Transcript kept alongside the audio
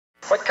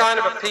What kind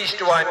of a peace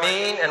do I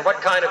mean, and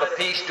what kind of a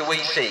peace do we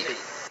seek?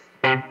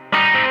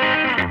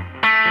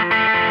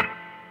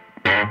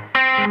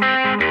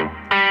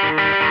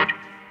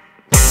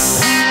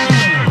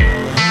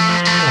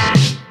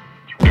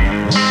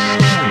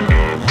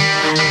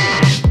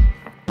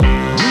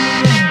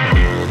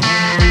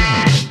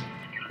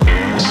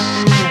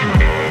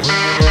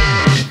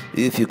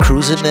 If you're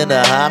cruising in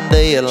a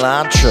Hyundai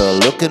Elantra,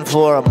 looking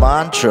for a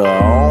mantra,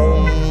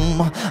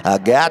 I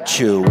got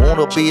you.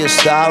 Wanna be a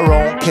star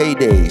on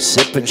K-Day,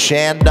 sipping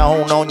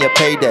Chandon on your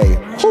payday.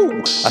 Whoo,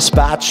 I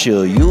spot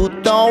you. You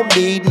don't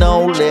need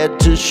no lead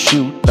to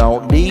shoot,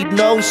 don't need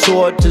no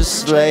sword to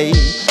slay,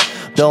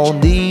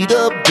 don't need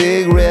a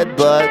big red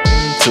button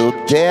to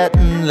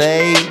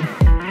detonate.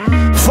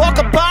 Fuck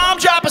a bomb,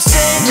 drop a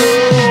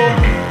single.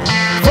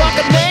 Fuck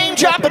a name,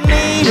 drop a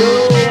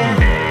needle.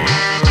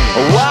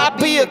 Why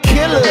be a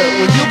killer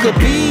when you could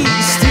be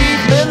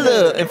Steve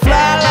Miller and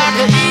fly like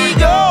an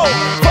eagle?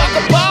 Fuck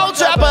a ball,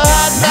 drop a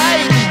hot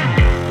night,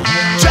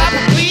 drop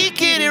a beat,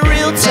 get it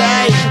real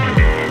tight.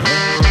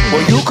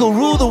 Well, you could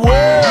rule the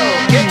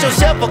world, get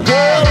yourself a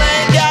girl,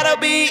 ain't gotta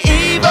be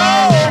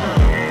evil.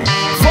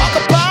 Fuck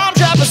a bomb,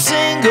 drop a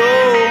single.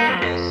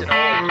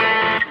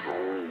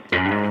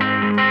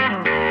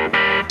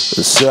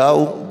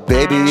 So,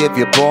 baby, if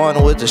you're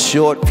born with a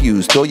short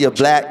fuse, throw your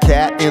black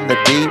cat in the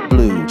deep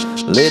blue.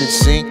 Let it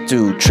sink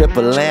through,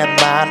 triple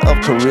landmine of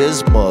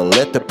charisma.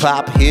 Let the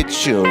pop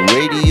hit you,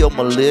 radio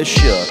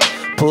militia.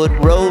 Put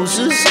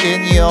roses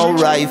in your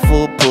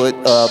rifle, put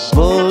a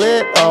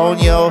bullet on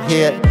your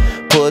head.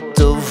 Put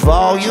the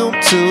volume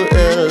to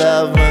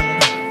 11,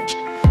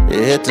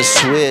 hit the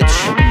switch.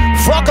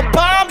 Fuck a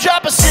bomb,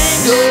 drop a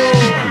single.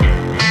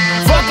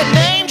 Fuck a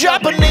name,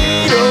 drop a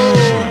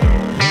needle.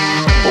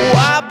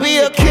 Why be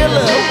a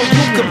killer when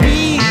you could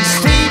be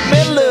Steve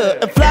Miller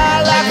and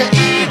fly like an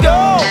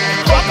eagle?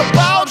 Fuck a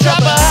ball,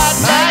 drop a hot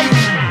night,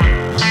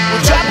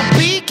 drop a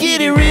beat,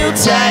 get it real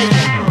tight.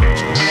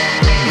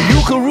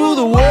 You can rule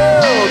the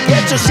world,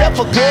 get yourself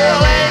a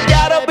girl, ain't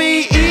gotta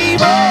be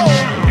evil.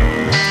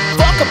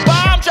 Fuck a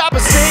bomb, drop a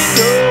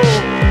single.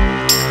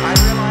 I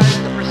realize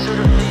the pursuit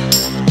of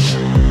peace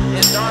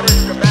is not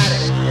as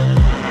dramatic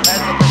as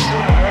the pursuit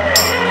of war.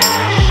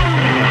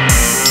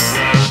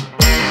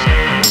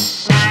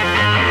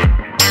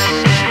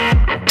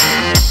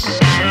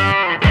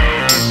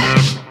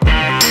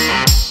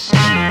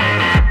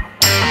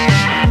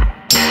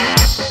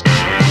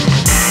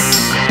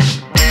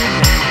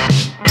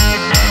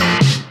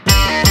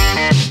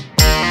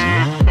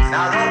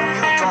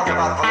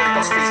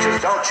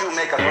 Don't you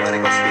make a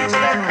political speech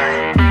of that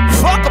kind.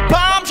 Fuck a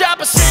bomb,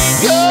 drop a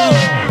single.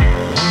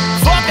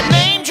 Fuck a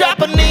name, drop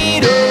a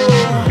needle.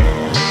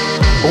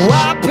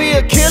 Why be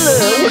a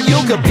killer when you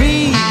could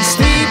be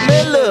Steve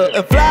Miller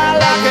and fly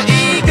like an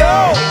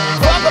eagle?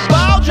 Fuck a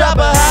ball, drop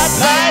a hot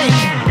night,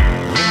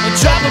 and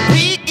drop a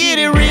beat, get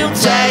it real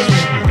tight.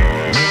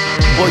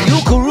 Well, you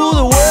could rule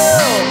the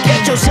world,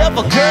 get yourself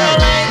a girl,